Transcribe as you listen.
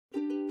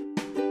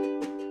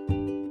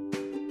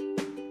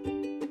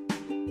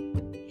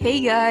Hey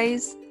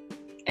guys!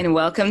 And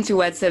welcome to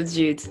What's Up,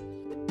 Jude.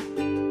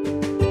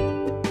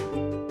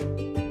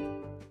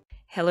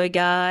 Hello,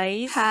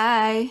 guys.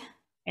 Hi!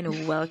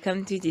 And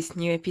welcome to this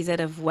new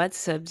episode of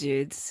What's Up,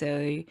 Jude.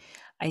 So,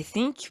 I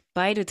think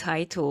by the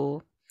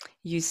title,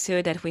 you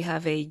saw that we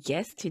have a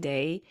guest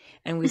today,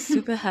 and we're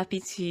super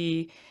happy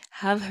to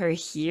have her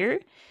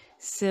here.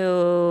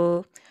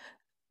 So,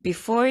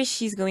 before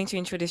she's going to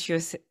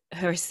introduce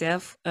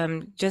herself,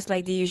 just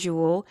like the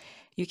usual,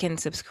 you can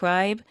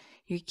subscribe,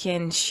 you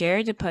can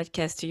share the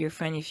podcast to your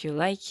friend if you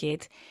like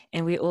it,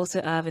 and we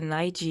also have an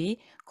IG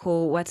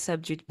called What's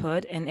Up Jude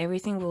Pod, and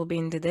everything will be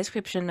in the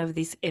description of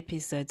this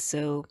episode.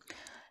 So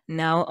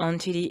now on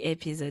to the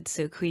episode.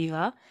 So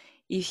Caoimhe,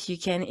 if you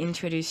can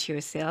introduce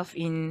yourself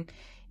in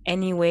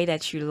any way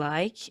that you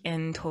like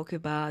and talk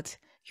about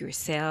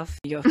yourself,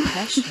 your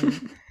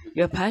passion,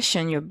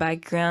 your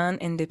background,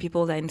 and the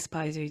people that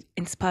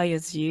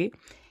inspires you,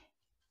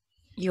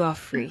 you are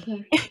free.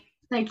 Okay,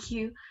 thank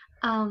you.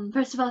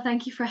 First of all,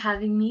 thank you for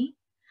having me.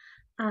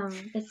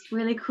 It's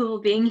really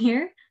cool being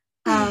here.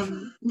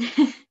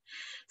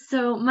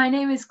 So my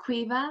name is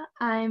Caoimhe.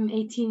 I'm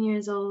 18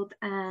 years old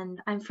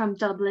and I'm from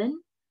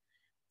Dublin,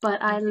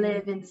 but I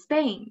live in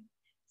Spain.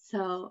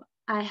 So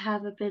I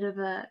have a bit of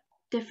a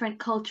different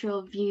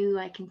cultural view.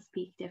 I can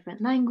speak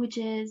different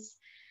languages.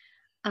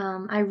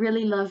 I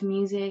really love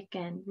music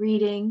and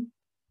reading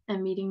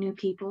and meeting new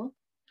people.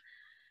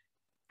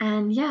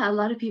 And yeah, a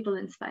lot of people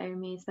inspire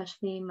me,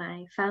 especially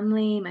my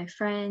family, my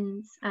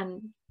friends,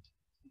 and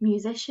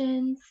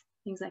musicians,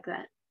 things like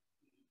that.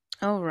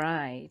 All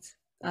right.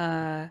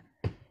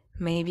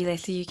 Maybe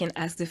Leslie, you can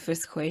ask the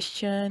first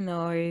question,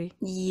 or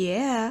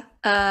Yeah.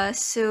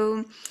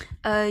 So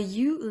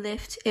you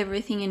left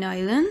everything in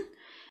Ireland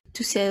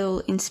to settle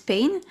in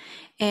Spain,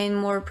 and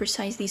more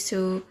precisely,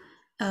 so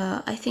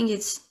I think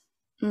it's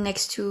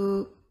next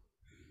to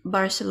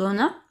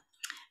Barcelona.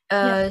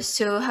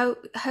 So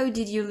how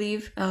did you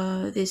live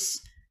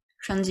this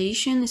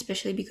transition,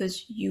 especially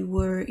because you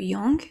were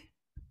young?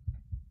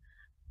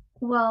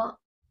 Well,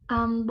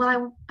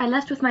 I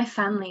left with my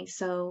family,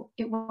 so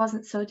it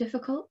wasn't so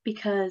difficult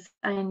because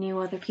I knew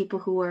other people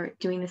who were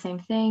doing the same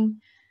thing.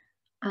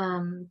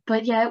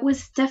 But yeah, it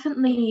was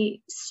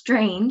definitely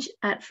strange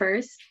at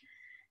first.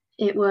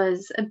 It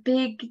was a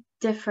big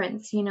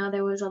difference, you know,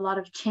 there was a lot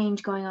of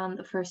change going on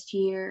the first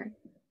year,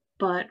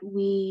 but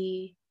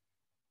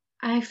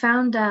I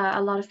found a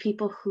lot of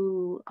people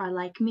who are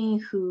like me,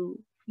 who,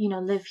 you know,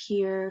 live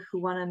here, who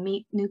want to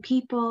meet new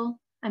people.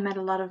 I met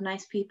a lot of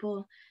nice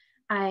people.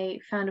 I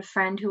found a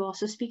friend who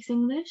also speaks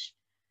English.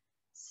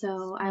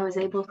 So I was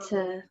able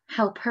to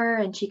help her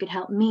and she could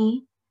help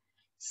me.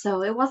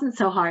 So it wasn't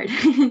so hard.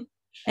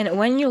 And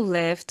when you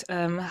left,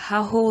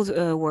 how old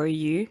were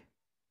you?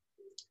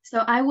 So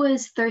I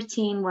was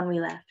 13 when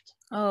we left.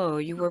 Oh,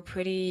 you were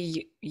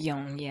pretty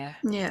young, yeah.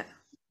 Yeah.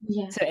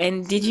 Yeah. So,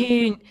 and did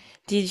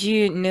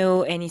you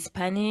know any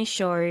Spanish,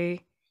 or?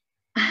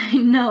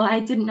 No, I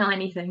didn't know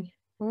anything.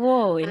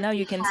 Whoa, and I now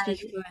you can had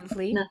speak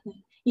fluently?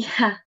 nothing.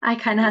 Yeah, I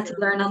kind of had to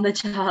learn on the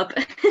job.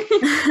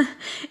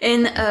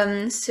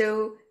 And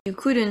so you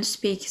couldn't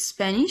speak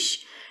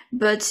Spanish,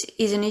 but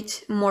isn't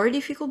it more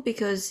difficult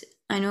because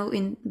I know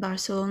in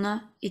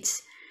Barcelona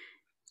it's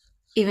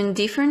even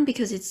different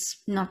because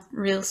it's not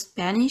real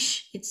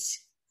Spanish,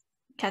 it's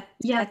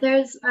Yeah,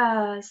 there's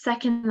a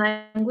second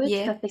language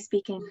Yeah. that they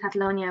speak in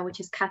Catalonia,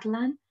 which is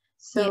Catalan.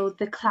 So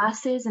the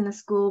classes in the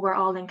school were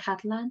all in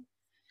Catalan,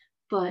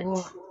 but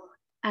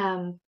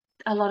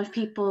a lot of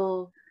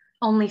people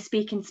only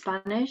speak in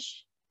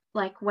Spanish,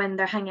 like when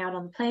they're hanging out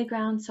on the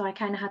playground. So I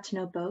kind of had to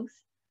know both.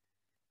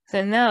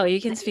 So now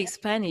you can speak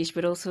Spanish,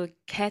 but also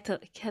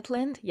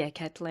Catalan? Yeah,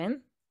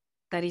 Catalan.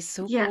 That is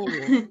so Yeah.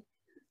 cool.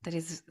 That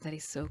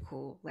is so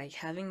cool. Like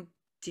having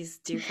this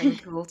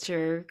different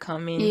culture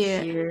coming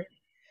Yeah. here,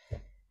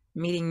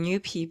 meeting new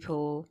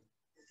people.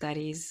 That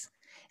is,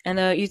 and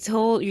you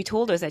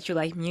told us that you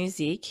like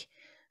music.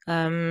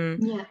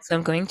 Yeah. So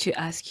I'm going to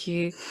ask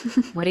you,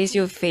 what is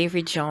your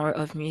favorite genre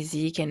of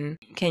music, and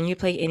can you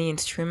play any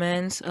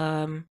instruments?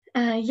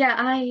 Yeah,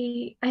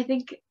 I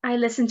think I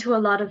listen to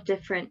a lot of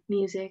different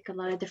music, a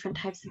lot of different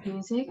types of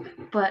music,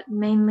 but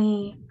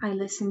mainly I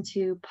listen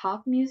to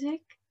pop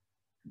music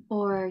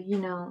or, you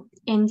know,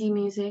 indie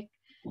music,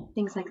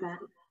 things like that.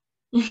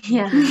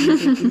 Yeah.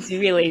 Music is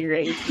really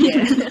great.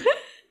 Yeah.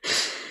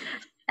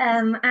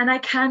 And I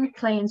can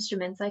play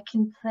instruments. I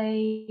can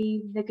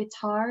play the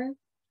guitar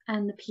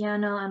and the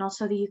piano and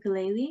also the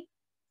ukulele.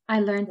 I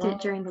learned it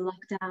during the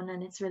lockdown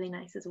and it's really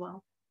nice as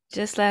well.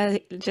 Just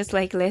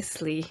like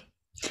Leslie.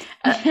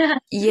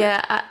 Yeah,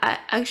 I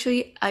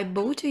actually I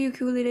bought a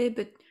ukulele,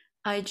 but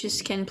I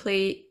just can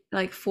play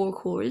like 4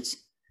 chords.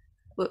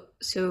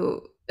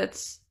 So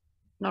that's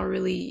not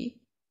really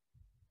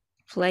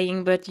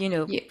Playing, but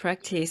Yeah.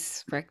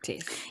 practice.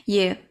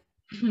 Yeah.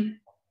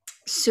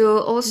 So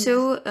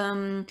also,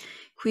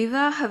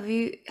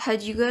 Caoimhe,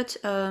 had you got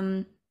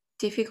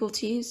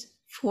difficulties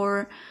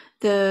for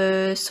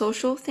the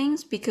social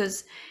things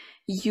because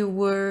you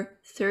were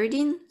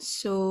 13?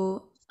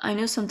 So I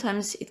know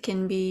sometimes it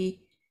can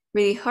be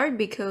really hard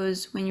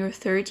because when you're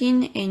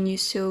 13 and you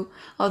saw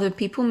other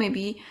people,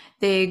 maybe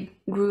they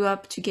grew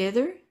up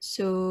together.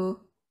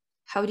 So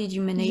how did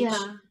you manage?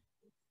 Yeah.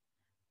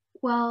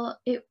 Well,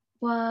 it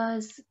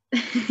was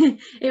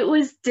it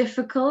was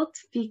difficult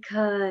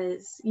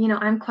because,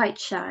 I'm quite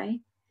shy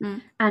Mm.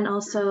 and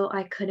also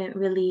I couldn't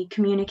really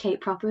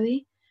communicate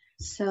properly.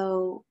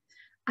 So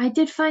I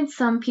did find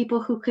some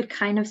people who could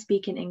kind of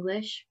speak in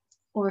English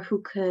or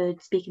who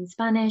could speak in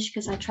Spanish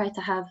because I tried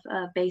to have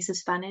a base of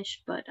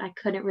Spanish, but I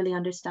couldn't really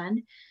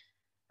understand.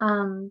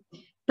 Um,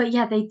 but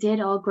yeah, they did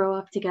all grow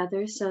up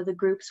together, so the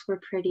groups were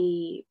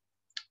pretty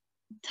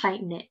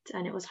tight knit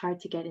and it was hard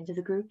to get into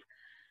the group.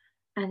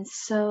 And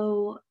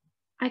so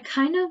I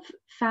kind of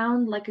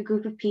found like a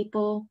group of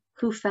people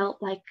who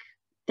felt like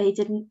they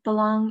didn't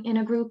belong in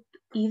a group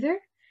either.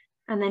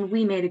 And then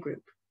we made a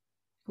group.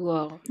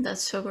 Wow.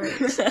 That's so great.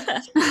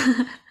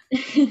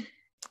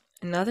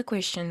 Another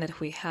question that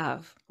we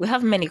have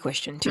many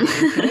questions today,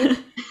 okay?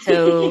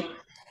 So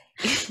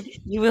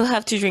you will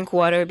have to drink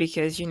water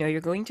because you're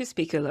going to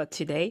speak a lot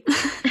today.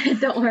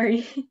 Don't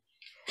worry.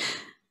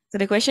 So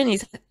the question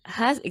is,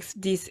 has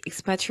this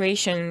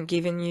expatriation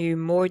given you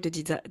more the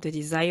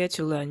desire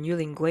to learn new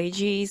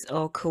languages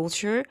or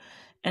culture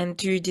and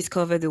to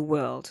discover the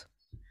world?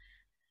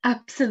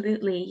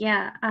 Absolutely.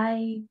 Yeah.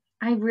 I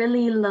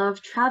really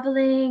love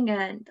traveling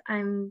and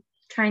I'm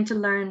trying to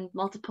learn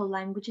multiple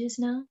languages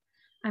now.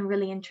 I'm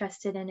really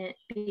interested in it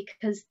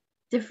because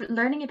different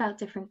learning about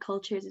different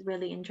cultures is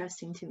really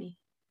interesting to me.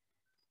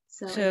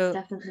 So it's So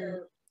definitely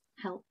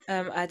helped.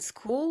 at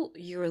school,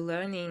 you're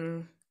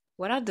learning,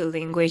 what are the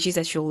languages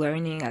that you're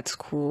learning at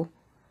school?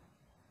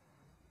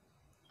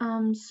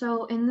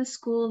 So in the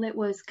school it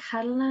was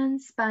Catalan,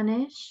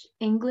 Spanish,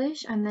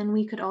 English, and then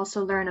we could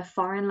also learn a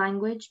foreign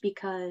language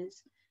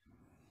because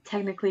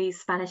technically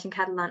Spanish and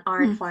Catalan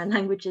aren't foreign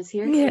languages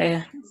here.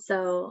 Yeah.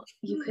 So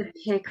you could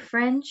pick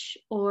French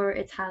or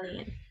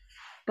Italian.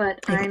 But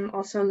I'm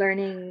also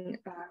learning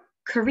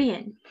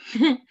Korean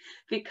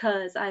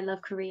because I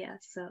love Korea.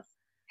 So,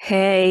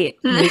 Hey,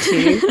 me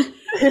too.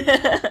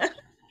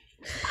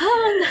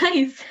 oh,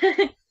 nice.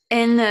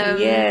 And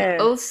Yeah.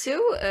 also,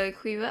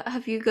 Caoimhe,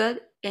 have you got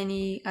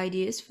any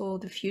ideas for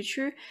the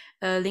future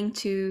linked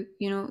to,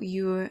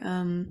 your,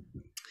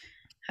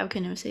 how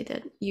can I say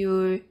that?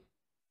 Your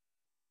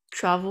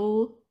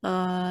travel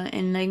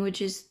and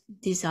languages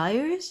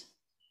desires?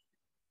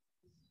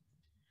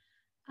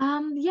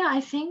 Yeah,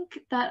 I think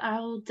that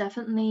I'll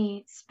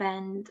definitely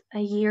spend a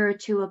year or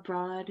two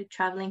abroad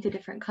traveling to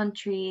different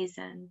countries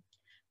and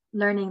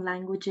learning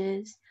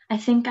languages. I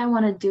think I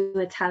want to do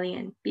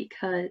Italian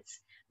because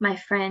my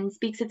friend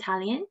speaks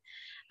Italian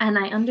and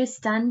I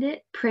understand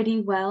it pretty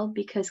well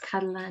because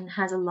Catalan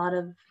has a lot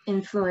of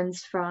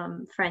influence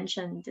from French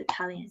and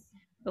Italian.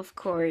 Of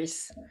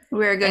course.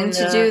 We're going And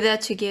to do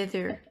that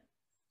together.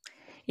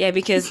 yeah,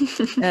 because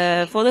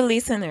for the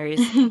listeners,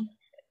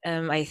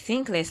 I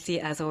think Leslie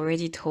has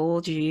already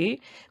told you,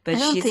 but I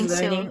don't she's think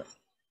learning. so.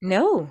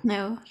 No.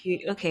 No.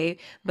 Okay,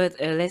 but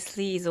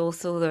Leslie is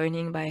also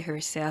learning by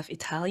herself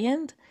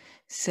Italian,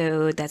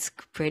 so that's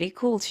pretty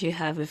cool to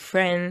have a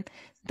friend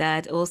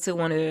that also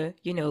want to,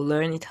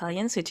 learn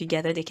Italian, so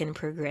together they can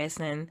progress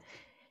and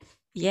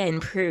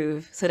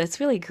improve. So that's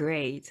really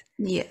great.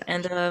 Yeah.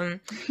 And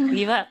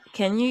Viva,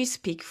 can you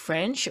speak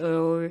French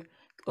or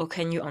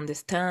can you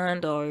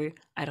understand or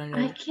I don't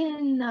I know?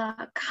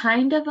 can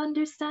kind of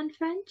understand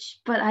French,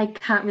 but I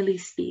can't really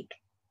speak.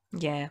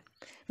 Yeah,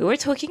 we were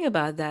talking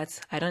about that.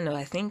 I don't know.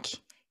 I think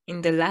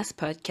in the last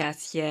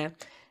podcast, yeah,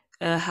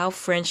 how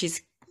French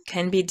is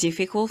can be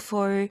difficult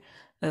for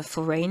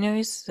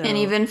foreigners. And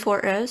So even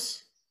for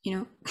us,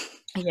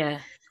 yeah,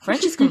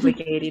 French is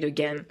complicated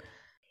again.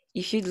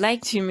 If you'd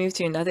like to move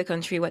to another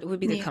country, what would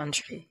be the Yeah.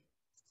 country?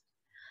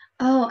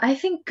 Oh, I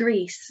think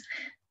Greece.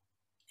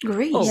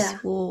 Greece. Yeah.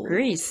 Oh.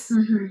 Greece.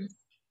 hmm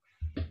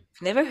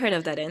Never heard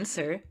of that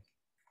answer.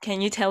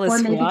 Can you tell Or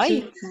us maybe why?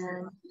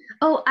 Japan.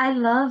 Oh, I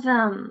love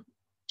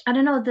I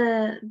don't know,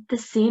 the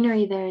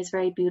scenery there is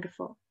very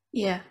beautiful.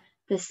 Yeah.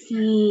 The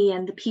sea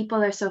and the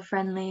people are so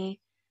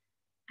friendly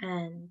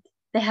and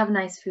they have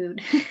nice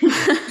food.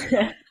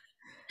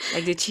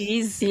 Like the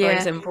cheese, for Yeah.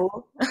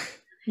 example.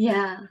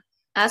 Yeah.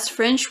 As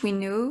French, we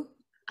know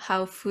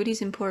how food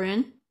is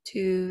important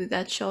to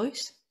that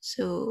choice.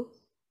 So,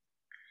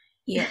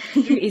 yeah.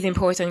 Food is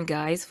important,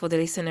 guys, for the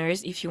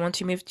listeners. If you want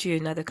to move to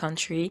another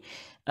country,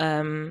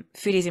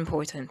 food is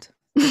important.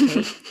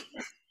 Okay.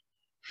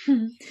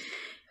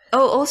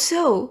 Oh,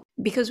 also,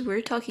 because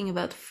we're talking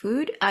about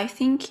food, I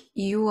think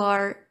you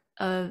are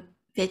a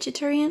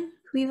vegetarian,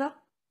 Viva?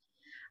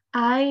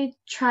 I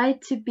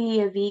tried to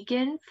be a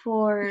vegan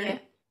for Yeah.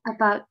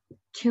 about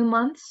 2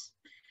 months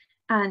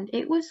and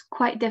it was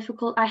quite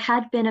difficult. I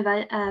had been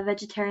a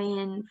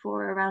vegetarian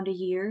for around a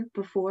year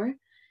before,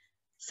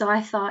 so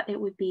I thought it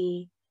would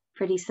be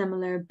pretty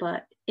similar,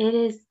 but it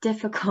is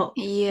difficult.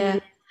 It Yeah.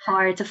 is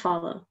hard to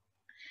follow.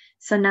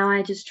 So now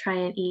I just try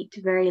and eat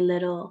very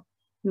little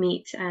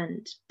meat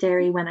and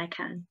dairy when I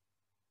can.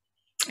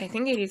 I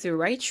think it is the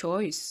right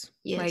choice.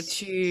 Like Yes.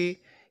 to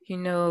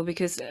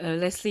because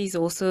Leslie is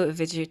also a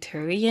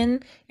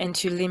vegetarian, and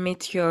to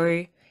limit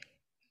your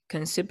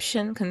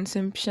consumption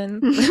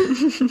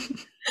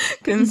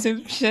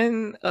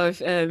consumption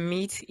of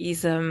meat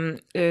is a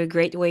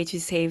great way to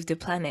save the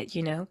planet,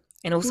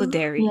 and also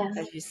dairy, Yeah.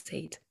 as you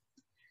said.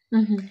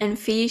 Hmm. And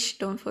fish,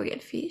 don't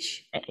forget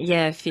fish.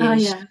 Yeah, Oh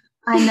fish. yeah.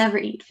 I never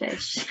eat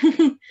fish.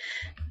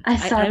 I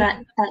saw I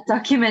that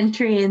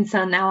documentary, and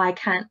so now I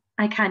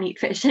can't eat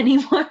fish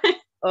anymore.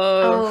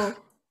 oh, Oh.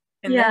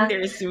 and then Yeah.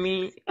 there's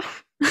me.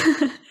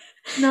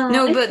 No,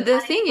 No, it's but the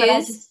fine, thing but I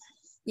is, just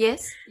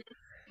yes,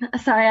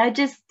 sorry,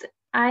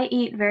 I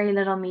eat very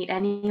little meat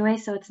anyway,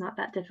 so it's not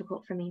that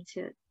difficult for me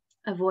to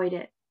avoid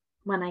it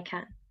when I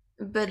can,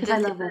 but because I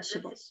love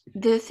vegetables.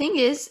 the thing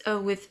is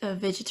with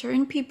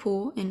vegetarian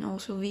people and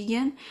also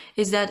vegan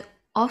is that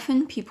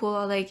often people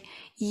are like,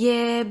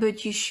 yeah,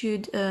 but you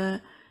should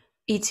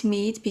eat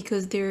meat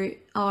because there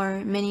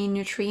are many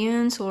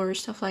nutrients or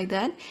stuff like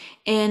that.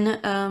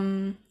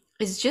 And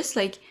it's just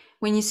like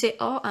when you say,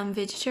 oh, I'm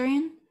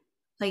vegetarian,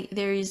 like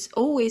there is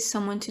always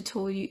someone to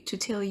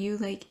tell you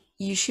like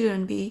you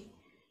shouldn't be.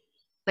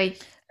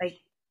 Like Like,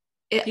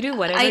 I you do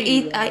whatever I you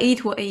eat I want.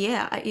 eat what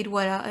yeah, I eat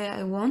what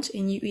I want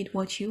and you eat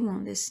what you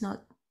want. It's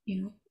not,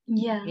 you know.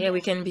 Yeah. Yeah,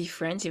 we can be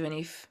friends even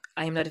if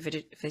I'm not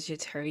a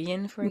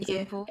vegetarian, for Yeah,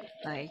 example.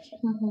 Like,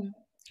 Hmm.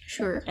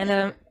 sure. and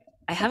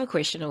I have a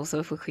question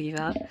also for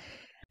Kriva.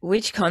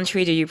 Which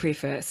country do you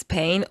prefer,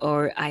 Spain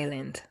or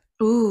Ireland?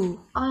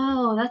 Ooh.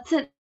 Oh, that's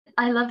it.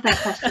 I love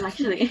that question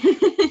actually.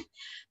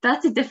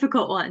 That's a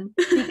difficult one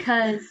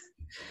because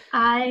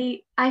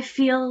I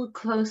feel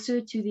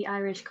closer to the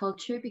Irish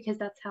culture because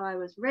that's how I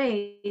was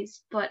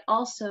raised, but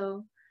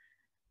also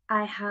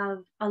I have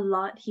a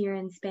lot here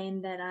in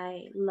Spain that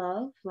I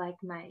love, like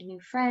my new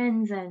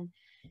friends, and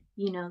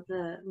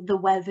the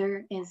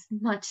weather is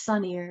much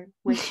sunnier,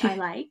 which I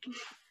like.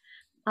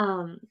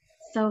 Um,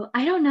 so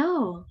I don't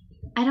know.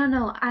 I don't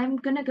know. I'm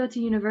gonna go to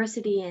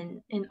university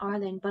in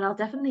Ireland, but I'll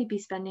definitely be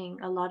spending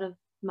a lot of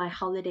my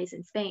holidays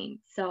in Spain.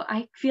 So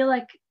I feel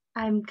like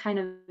I'm kind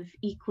of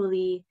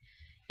equally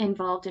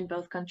involved in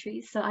both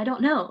countries. So I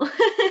don't know.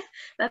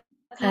 That's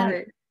And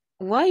hard.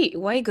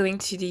 why going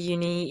to the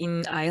uni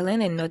in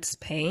Ireland and not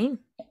Spain?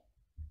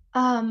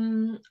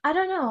 I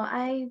don't know.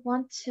 I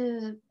want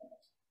to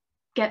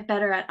get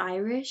better at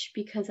Irish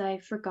because I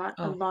forgot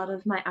a Oh, lot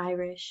of my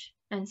Irish,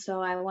 and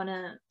so I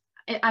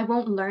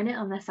won't learn it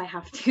unless I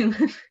have to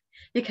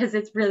because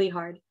it's really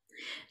hard.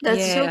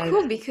 That's so yeah,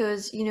 cool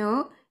because,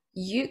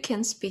 you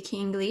can speak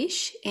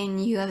English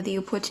and you have the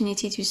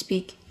opportunity to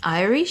speak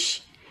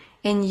Irish,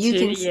 and you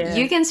can yeah.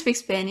 you can speak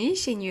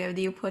Spanish and you have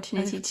the I-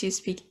 opportunity to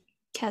speak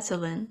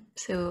Catalan.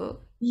 So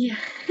Yeah.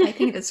 I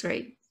think that's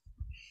great.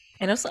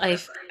 And also,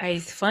 I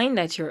find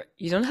that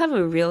you don't have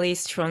a really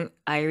strong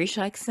Irish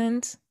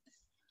accent,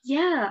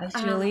 Yeah.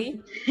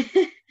 actually.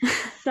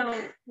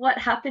 So what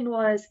happened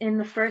was in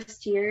the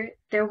first year,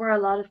 there were a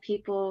lot of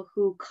people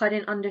who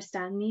couldn't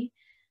understand me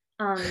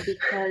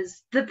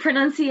because the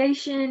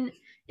pronunciation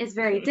is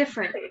very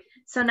different.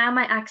 So now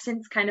my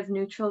accent's kind of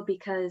neutral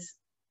because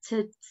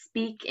to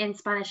speak in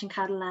Spanish and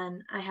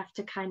Catalan, I have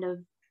to kind of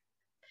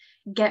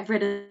get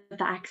rid of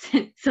the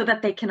accent so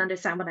that they can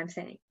understand what I'm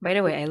saying. By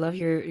the way, I love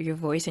your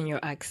voice and your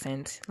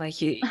accent.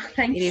 Like it is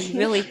Thank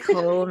you. really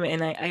calm,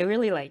 and I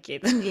really like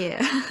it.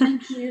 Yeah.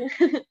 Thank you.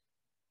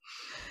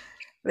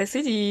 Let's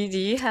see, do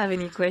you have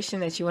any question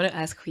that you want to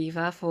ask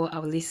Riva for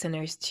our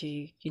listeners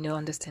to,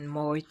 understand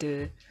more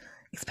the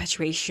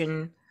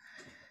expatriation?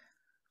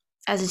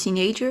 As a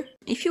teenager,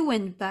 if you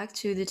went back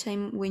to the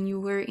time when you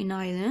were in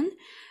Ireland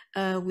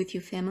with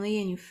your family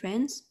and your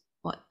friends,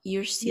 well,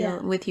 you're Yeah.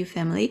 still with your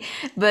family,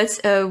 but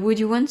would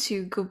you want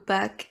to go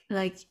back,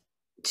 like,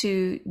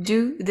 to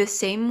do the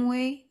same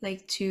way,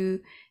 like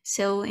to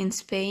settle in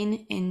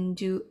Spain and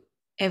do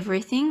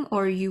everything,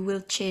 or you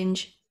will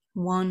change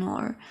one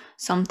or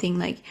something,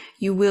 like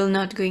you will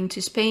not going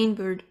to Spain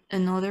but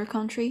another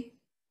country?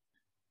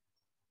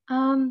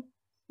 Um,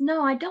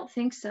 no, I don't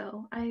think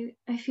so. I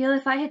feel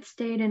if I had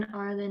stayed in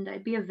Ireland,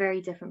 I'd be a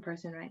very different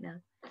person right now.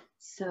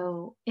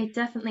 So it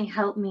definitely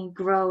helped me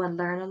grow and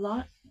learn a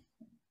lot.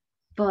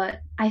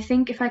 But I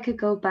think if I could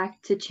go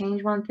back to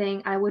change one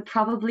thing, I would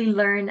probably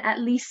learn at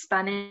least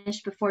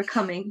Spanish before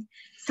coming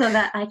so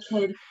that I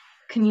could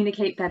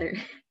communicate better.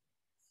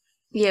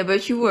 Yeah,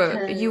 but you were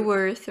Because you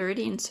were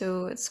 13,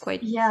 so it's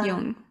quite yeah,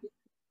 young.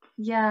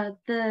 yeah,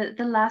 the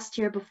last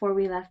year before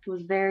we left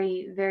was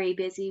very, very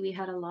busy. We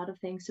had a lot of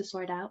things to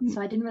sort out,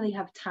 so I didn't really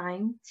have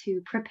time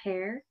to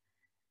prepare.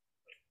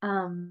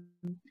 Um,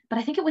 but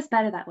I think it was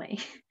better that way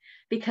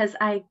because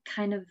I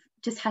kind of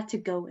just had to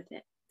go with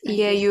it and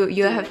Yeah, just you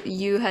do it.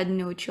 you had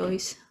no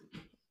choice.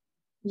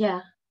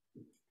 Yeah.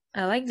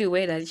 I like the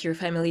way that your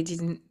family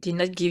did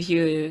not give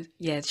you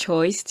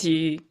choice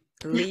to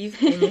leave,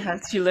 and you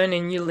have to learn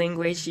a new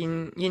language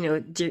in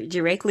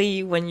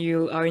directly when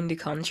you are in the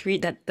country.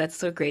 That's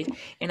so great,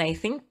 and I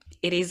think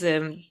it is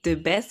the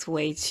best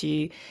way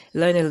to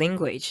learn a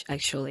language,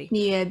 actually.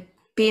 Yeah,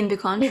 be in the It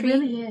country.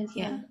 really is,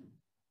 Yeah. yeah.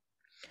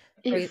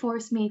 It Right.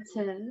 forced me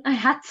to I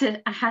had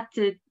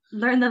to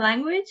learn the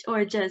language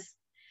or just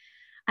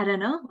I don't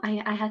know.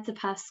 I had to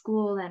pass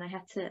school and I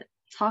had to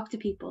talk to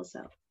people,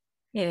 so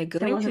Yeah, there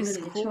going to wasn't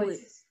really a school,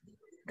 choice.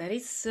 that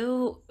is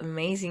so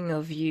amazing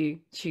of you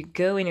to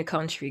go in a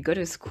country, go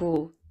to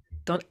school,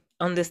 don't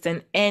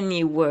understand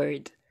any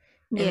word,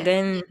 and Yeah.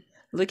 then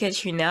look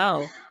at you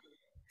now,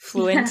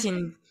 fluent Yeah,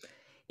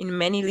 in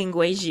many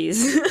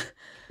languages.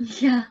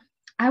 yeah.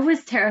 I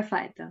was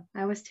terrified though.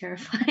 I was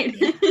terrified.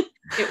 Yeah.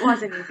 It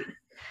wasn't easy,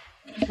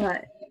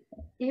 but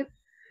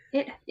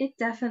it it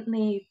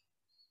definitely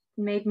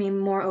made me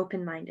more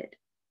open-minded.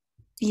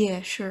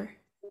 Yeah, sure.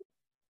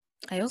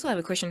 I also have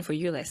a question for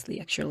you, Leslie,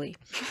 actually.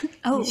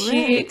 Oh, If you,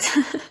 right.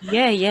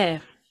 yeah.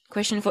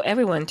 Question for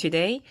everyone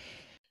today.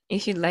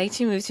 If you'd like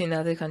to move to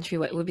another country,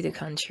 what would be the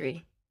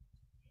country?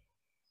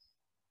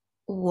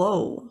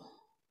 Whoa.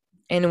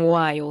 And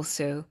why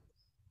also?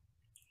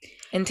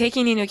 And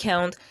taking into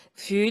account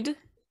food,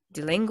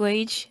 the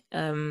language,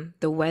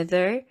 the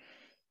weather,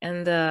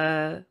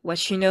 and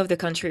what you know of the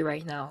country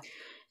right now.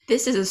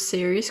 This is a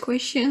serious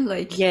question.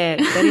 Like, Yeah,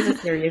 that is a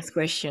serious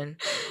question.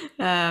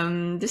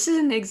 this is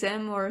an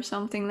exam or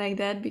something like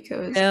that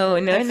because No,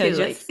 feel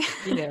like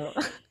just, you know.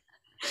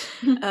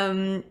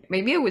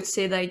 maybe I would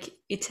say like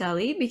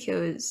Italy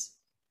because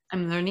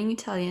I'm learning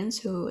Italian,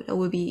 so that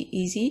would be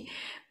easy.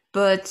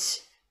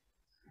 But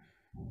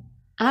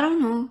I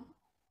don't know.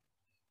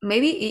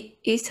 Maybe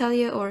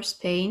Italy or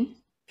Spain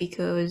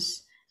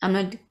because I'm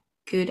not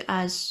good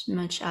as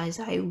much as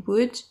I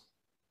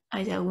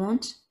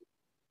want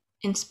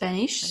in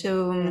Spanish.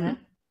 So Yeah.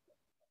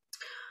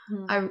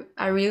 Mhm.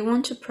 I really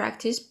want to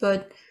practice,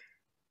 but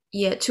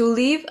yeah, to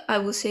leave, I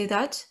will say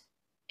that,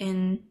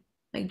 and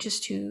like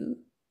just to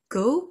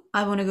go,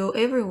 I want to go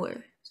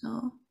everywhere.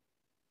 So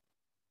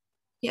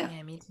yeah,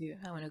 Yeah, me too.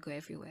 I want to go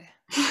everywhere.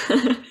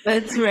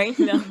 But right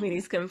now it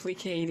is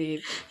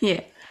complicated.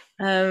 yeah.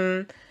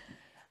 Um,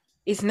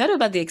 it's not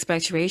about the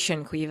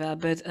expatriation, Quiva,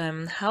 but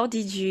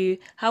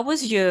how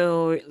was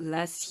your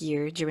last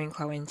year during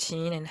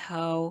quarantine, and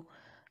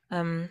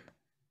um,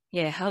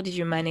 how did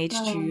you manage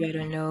to, I Um,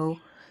 don't know,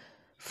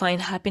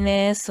 find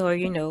happiness, or,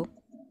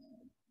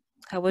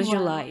 how was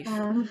your well, life?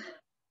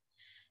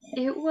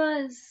 it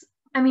was,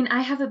 I mean,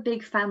 I have a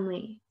big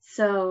family,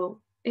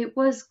 so it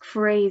was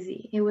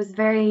crazy. It was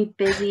very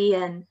busy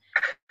and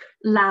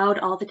loud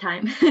all the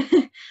time.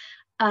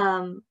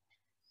 um,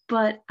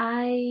 but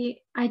I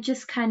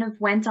just kind of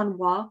went on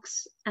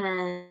walks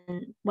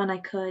and when I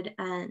could,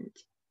 and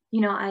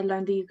I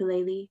learned the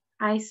ukulele.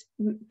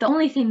 The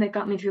only thing that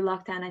got me through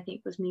lockdown, I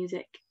think, was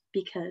music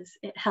because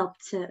it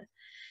helped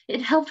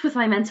with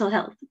my mental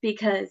health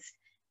because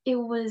it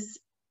was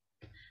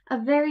a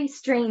very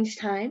strange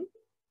time,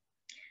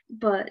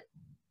 but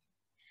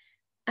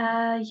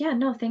yeah,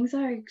 no, things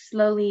are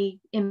slowly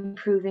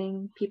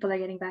improving. People are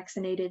getting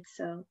vaccinated,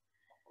 so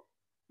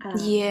um,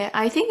 Yeah,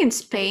 I think in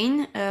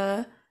Spain,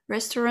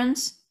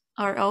 restaurants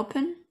are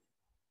open.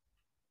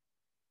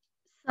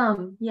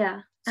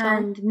 yeah. Some.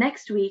 And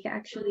next week,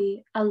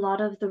 actually, a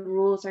lot of the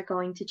rules are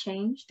going to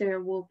change.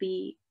 There will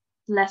be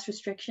less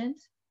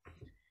restrictions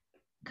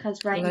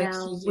because right Lucky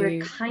now we're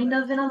you. kind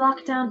of in a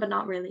lockdown, but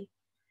not really.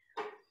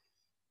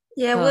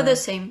 Yeah, we're the Uh,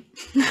 same.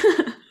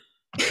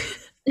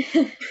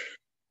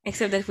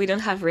 except that we don't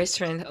have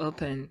restaurant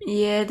open.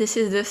 Yeah, this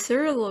is the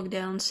third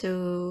lockdown,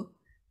 so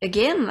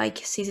again, like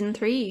season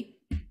 3.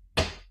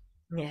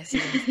 Yeah,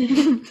 season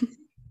 3.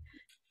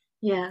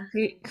 Yeah.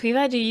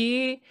 Quiva, do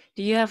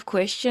you have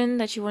question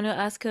that you want to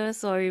ask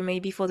us, or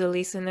maybe for the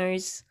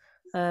listeners,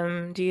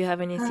 do you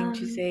have anything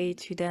to Um, say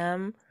to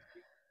them?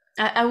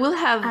 I will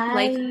have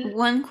like I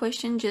one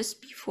question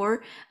just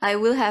before. I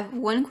will have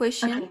one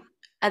question okay.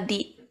 at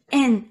the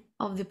end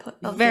of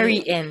of the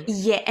Very end.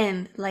 yeah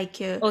end like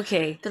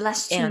Okay, the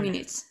last two end.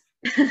 minutes.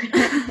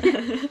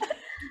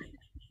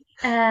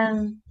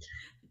 um,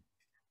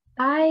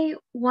 I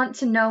want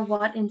to know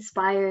what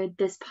inspired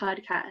this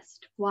podcast,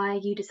 why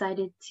you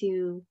decided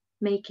to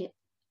make it,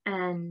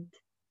 and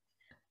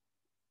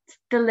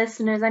the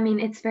listeners. I mean,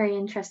 it's very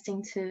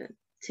interesting to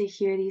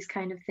hear these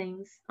kind of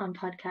things on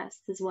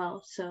podcasts as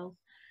well. So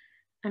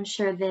I'm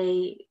sure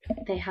they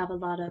have a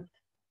lot of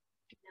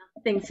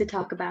things to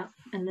talk about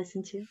and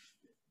listen to.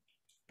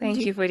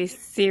 Thank you for this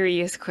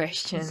serious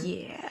question.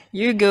 Yeah.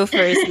 You go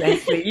first,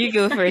 Leslie. You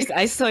go first.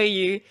 I saw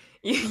you.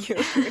 You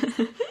go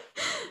first.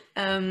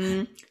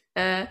 um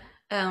uh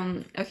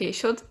okay,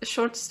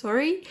 short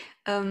story.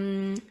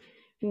 um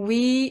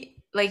we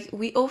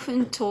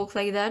often talk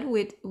like that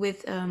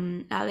with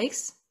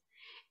Alex,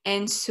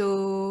 and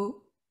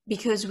so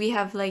because we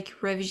have like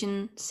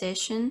revision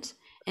sessions,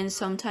 and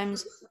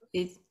sometimes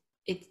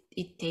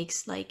it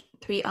takes like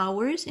 3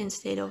 hours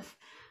instead of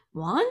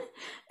one,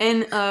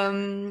 and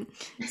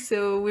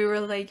so we were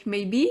like,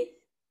 maybe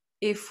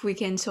if we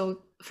can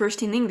talk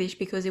first in English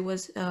because it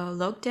was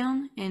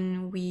lockdown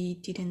and we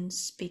didn't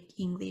speak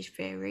English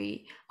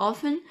very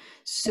often.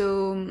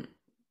 So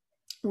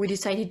we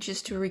decided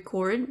just to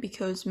record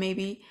because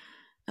maybe,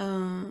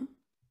 uh,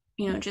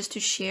 just to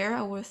share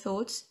our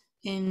thoughts.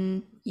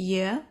 And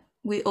yeah,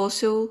 we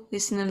also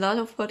listen a lot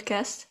of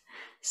podcasts.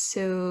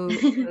 So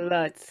A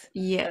lot.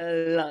 yeah. A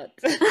lot.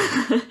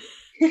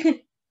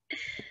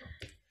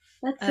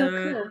 That's so Um,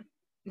 cool.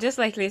 just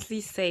like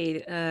Leslie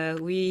said,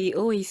 we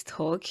always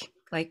talk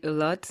like a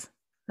lot.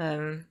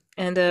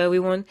 And we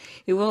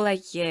were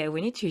like, yeah,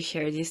 we need to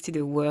share this to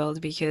the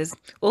world because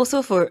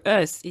also for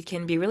us, it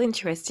can be really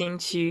interesting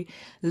to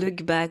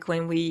look back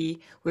when we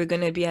were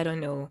gonna be, I don't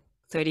know,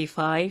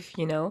 35,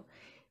 you know?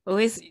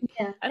 Always,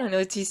 Yeah. I don't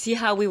know, to see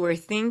how we were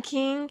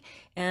thinking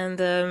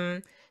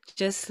and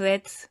just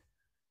let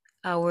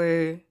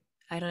our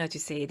I don't know how to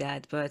say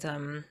that, but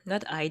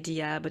not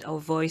idea, but our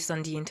voice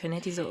on the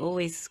internet is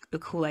always a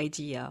cool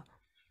idea.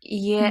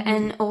 Yeah, Mm-hmm.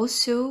 and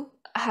also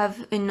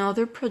have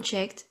another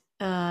project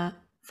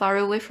far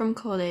away from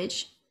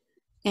college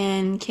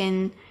and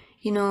can,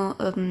 you know,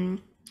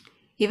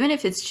 even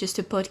if it's just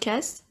a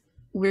podcast,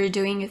 we're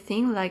doing a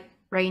thing like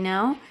right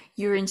now,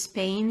 you're in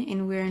Spain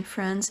and we're in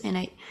France, and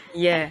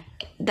Yeah,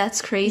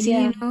 that's crazy,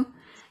 Yeah. you know?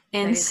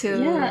 that And is so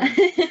Yeah. so,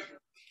 cool.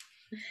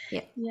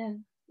 yeah. Yeah.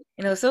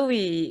 And also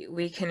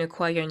we can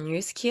acquire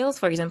new skills.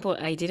 For example,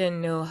 I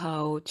didn't know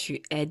how to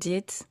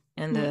edit,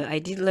 and Mm. I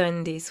did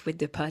learn this with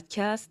the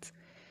podcast,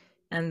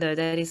 and that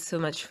is so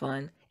much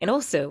fun. And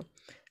also,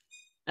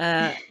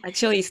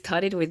 actually, it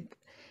started with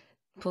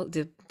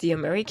the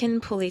American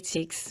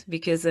politics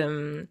because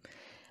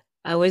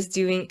I was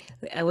doing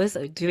I was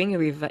doing a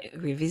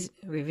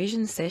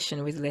revision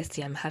session with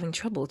Leslie. I'm having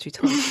trouble to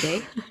talk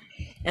today.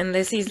 And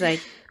Leslie's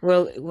like,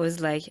 well, was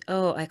like,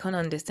 oh, I can't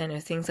understand her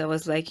things. I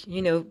was like,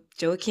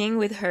 joking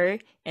with her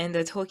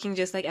and talking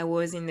just like I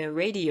was in a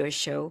radio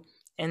show.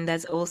 And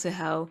that's also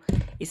how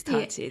it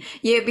Yeah, started.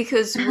 yeah.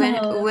 Because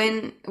when Oh,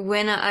 when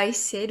when I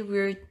said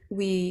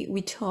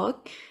we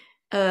talk,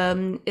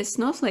 it's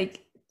not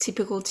like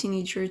typical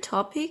teenager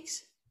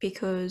topics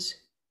because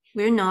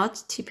we're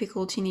not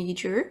typical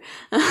teenager,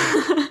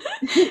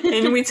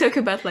 and we talk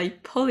about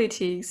like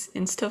politics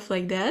and stuff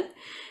like that,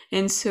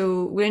 and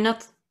so we're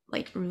not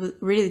like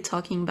really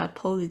talking about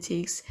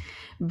politics,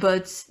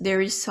 but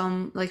there is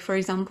some like for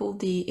example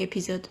the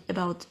episode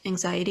about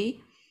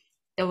anxiety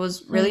that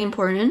was oh really yeah.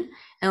 important,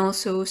 and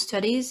also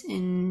studies,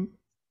 and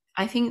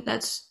I think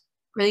that's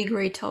really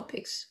great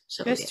topics.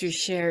 So Just yeah. to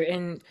share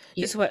and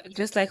Yeah.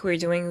 just like we're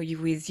doing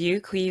with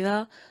you,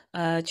 Quiva,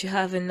 to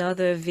have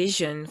another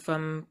vision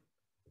from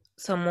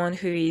someone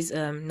who is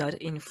not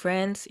in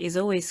France is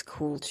always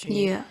cool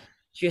Yeah.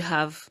 to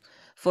have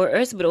for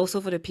us, but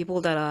also for the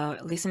people that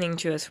are listening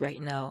to us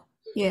right now.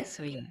 Yeah.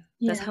 So yeah,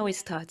 that's Yeah. how it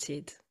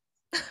started.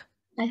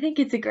 I think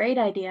it's a great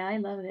idea. I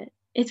love it.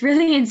 It's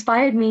really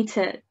inspired me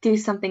to do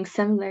something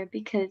similar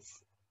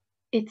because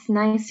it's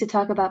nice to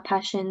talk about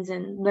passions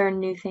and learn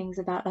new things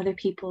about other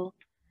people.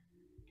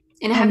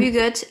 And have you And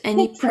got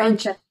any it's so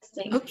project?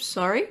 interesting. Oops,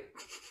 sorry.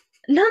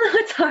 No, no,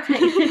 it's all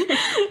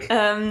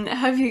right.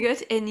 Have you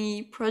got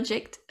any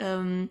project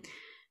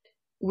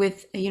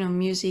with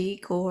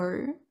music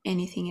or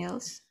anything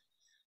else?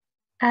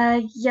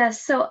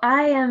 Yes, so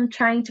I am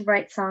trying to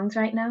write songs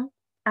right now.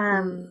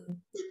 Ooh.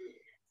 Um,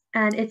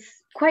 and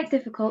it's quite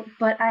difficult,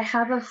 but I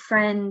have a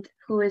friend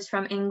who is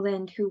from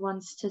England who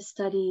wants to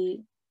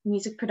study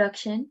music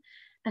production,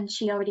 and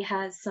she already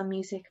has some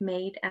music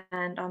made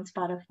and on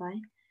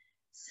Spotify.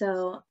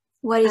 So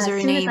What is as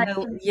her soon as I name?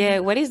 So can, yeah,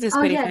 what is the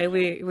oh yeah, Spotify?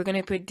 We're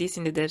gonna put this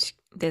in the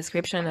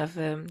description of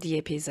the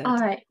all episode.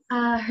 right.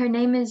 Her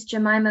name is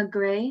Jemima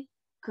Gray,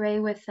 Gray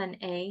with an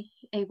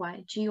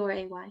A-Y, G or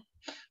A-Y,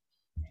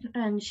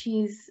 and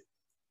she's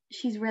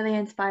really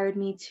inspired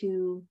me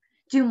to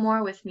do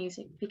more with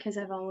music because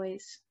I've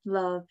always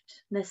loved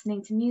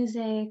listening to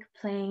music,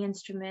 playing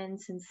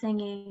instruments, and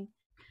singing.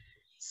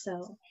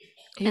 So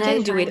You And I'm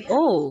can do it trying.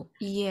 all.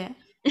 yeah.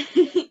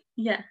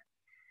 Yeah,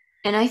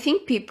 And I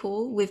think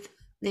people with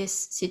this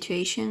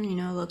situation,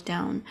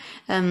 lockdown,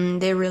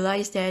 they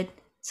realize that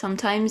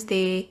sometimes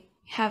they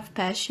have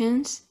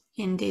passions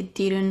and they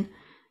didn't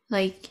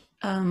like,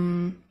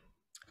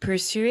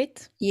 Pursue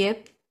it.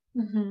 yep.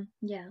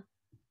 yeah,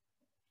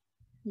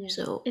 yeah.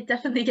 So It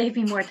definitely gave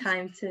me more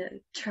time to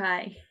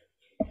try.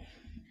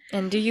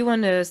 And do you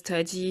want to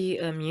study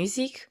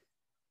music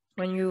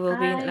when you will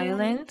be in I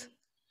Ireland?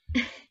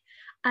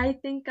 I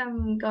think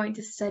I'm going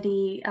to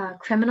study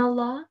criminal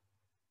law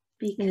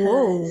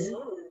because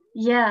whoa.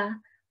 yeah,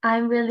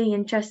 I'm really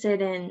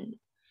interested in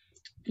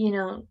you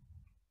know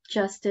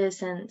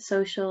justice and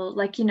social,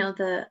 like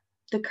the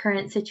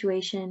current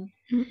situation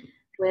Mm.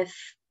 with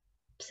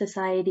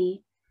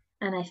society.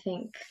 And I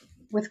think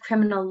with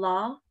criminal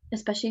law,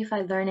 especially if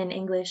I learn in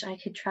English, I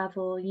could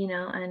travel,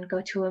 and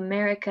go to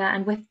America.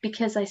 And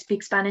because I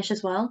speak Spanish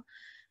as well,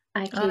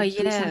 I Oh could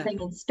do yeah, something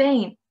in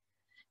Spain.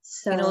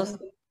 and So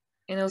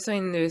also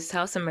in the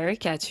South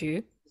America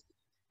too.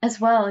 as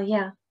well,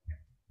 yeah.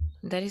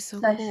 That is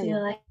so So I feel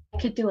cool. like I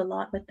could do a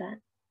lot with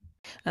that.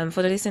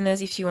 For the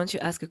listeners, if you want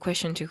to ask a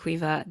question to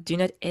Quiva, do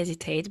not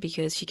hesitate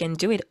because she can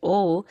do it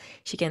all.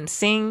 She can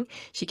sing,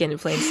 she can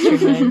play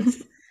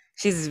instruments.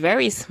 She's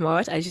very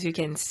smart, as you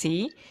can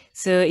see.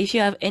 So if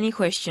you have any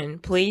question,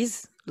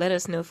 please let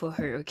us know for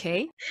her,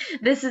 okay?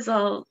 This is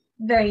all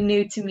very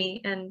new to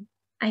me, and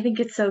I think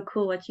it's so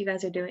cool what you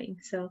guys are doing.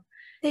 So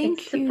it's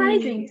Thank you.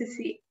 surprising to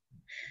see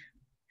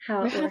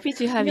how We're it happy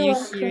to works. have You're you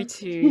here welcome.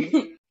 too.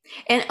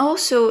 And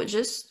also,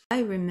 just I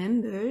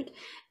remembered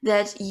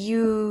that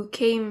you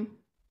came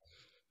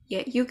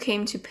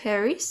to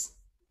Paris,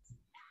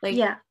 like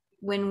Yeah.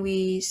 when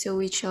we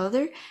saw each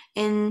other.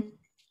 And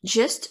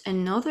just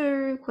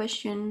another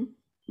question,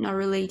 not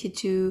related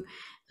to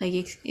like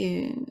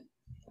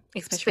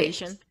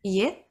Expatriation.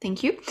 yeah,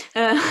 thank you.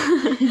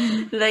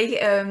 Like,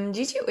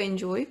 did you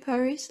enjoy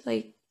Paris?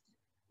 Like,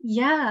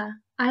 Yeah,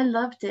 I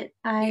loved it.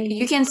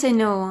 you can say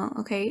no,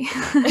 okay?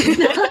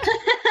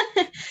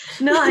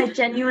 No, I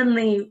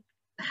genuinely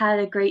had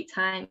a great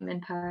time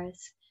in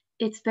Paris.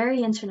 It's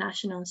very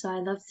international, so I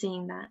love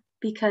seeing that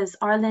because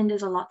Ireland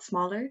is a lot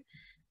smaller.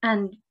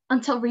 And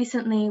until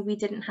recently, we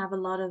didn't have a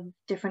lot of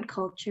different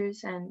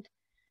cultures and,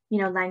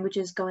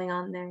 languages going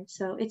on there.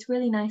 So it's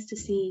really nice to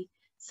see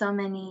so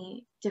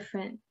many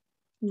different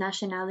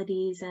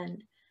nationalities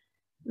and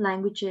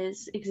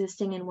languages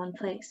existing in one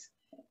place.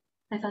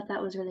 I thought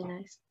that was really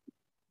nice.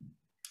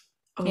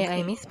 Yeah, I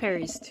Okay. miss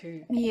Paris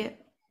too. Yeah.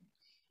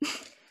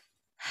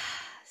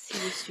 See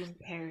you soon,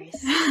 Paris.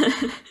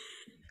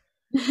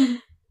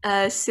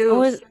 So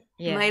my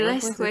What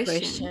last was the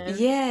question. question?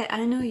 Yeah,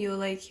 I know you're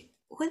like,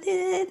 what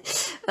did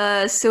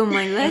it? So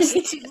my I last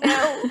need to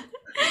know.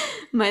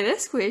 my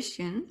last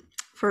question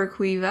for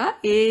Quiva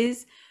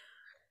is,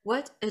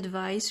 what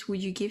advice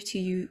would you give to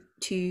you?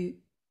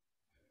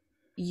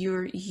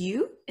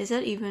 Is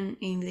that even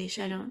English?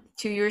 I don't.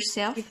 To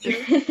yourself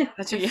Future?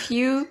 Not to a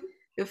you.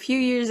 few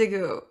years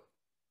ago.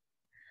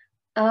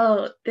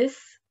 Oh,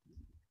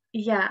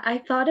 yeah, I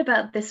thought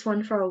about this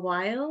one for a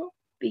while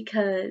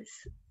because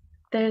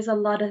there's a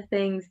lot of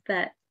things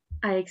that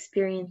I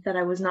experienced that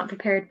I was not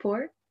prepared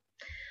for.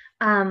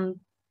 Um,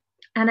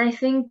 and I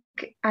think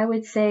I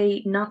would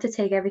say not to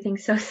take everything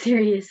so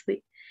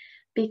seriously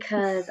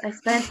because I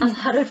spent a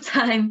lot of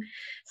time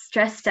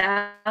stressed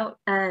out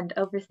and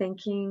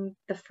overthinking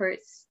the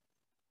first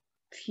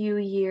few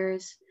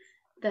years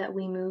that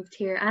we moved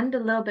here and a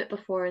little bit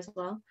before as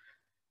well,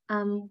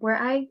 where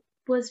I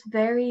was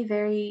very,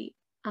 very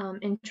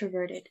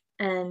introverted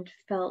and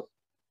felt,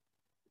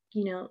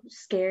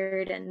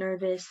 scared and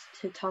nervous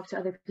to talk to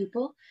other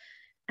people.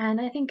 And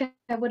I think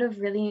I would have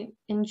really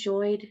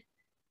enjoyed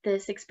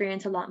this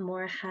experience a lot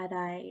more had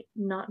I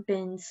not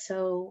been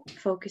so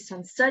focused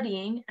on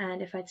studying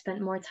and if I'd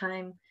spent more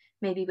time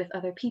maybe with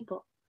other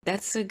people.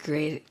 That's a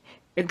great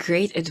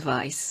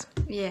advice.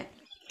 Yeah.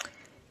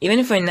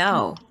 Even for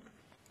now.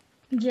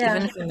 Yeah,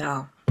 Even for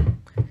now.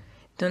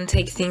 Don't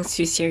take things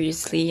too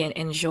seriously and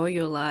enjoy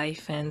your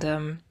life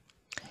and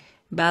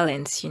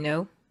balance,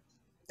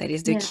 That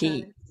is the yeah,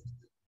 key.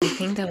 I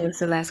think that was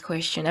the last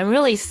question. I'm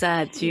really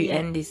sad to Yeah.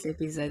 end this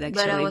episode But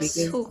I actually was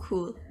because so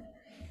cool.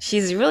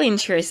 she's really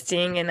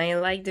interesting and I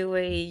like the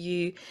way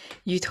you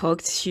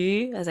talk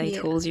to, as I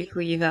Yeah. told you,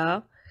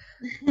 Kuiva.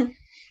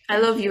 I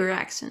love you. your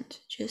accent.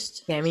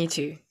 Just Yeah, me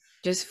too.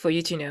 Just for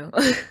you to know.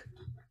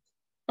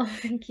 Oh,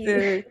 thank you.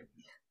 So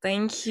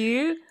thank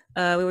you.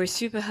 We were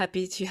super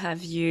happy to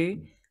have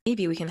you.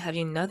 Maybe we can have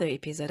you another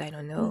episode. I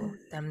don't know.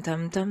 Dum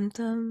dum dum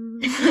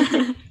dum.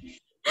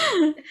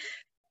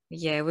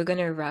 Yeah, we're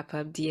gonna wrap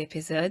up the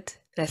episode.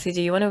 Leslie,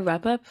 do you want to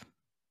wrap up?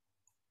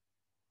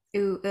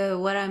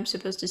 what I'm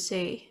supposed to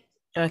say.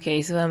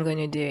 Okay, so I'm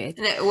gonna do it.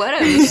 No, what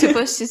I'm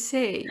supposed to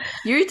say.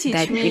 You teach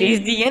That me. it is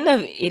the end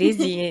of it is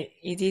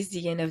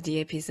the end of the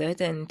episode,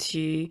 and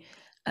to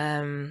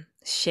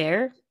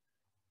share.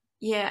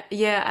 Yeah,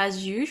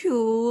 as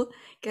usual,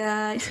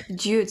 guys.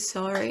 Dude,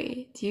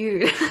 sorry,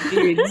 dude.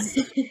 Dudes.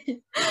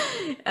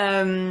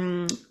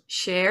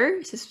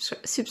 Share,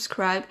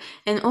 subscribe,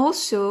 and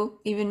also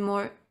even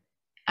more.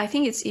 I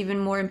think it's even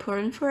more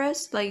important for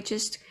us. Like,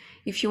 just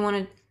if you want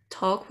to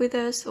talk with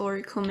us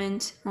or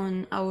comment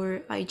on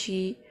our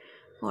IG,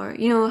 or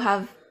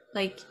have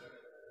like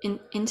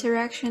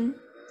interaction.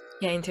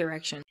 Yeah,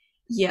 interaction.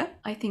 Yeah,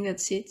 I think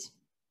that's it.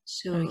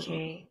 So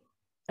Okay.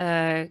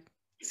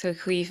 So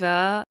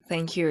Kuiva,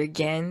 thank you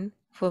again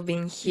for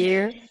being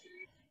here.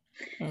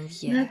 And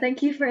No, yeah,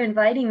 thank you for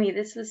inviting me.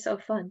 This was so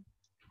fun.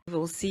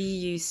 we'll see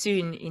you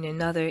soon in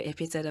another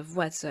episode of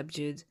What's Up,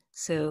 Jude.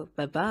 So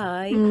bye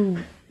bye.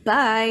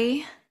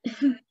 bye.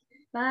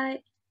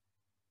 Bye.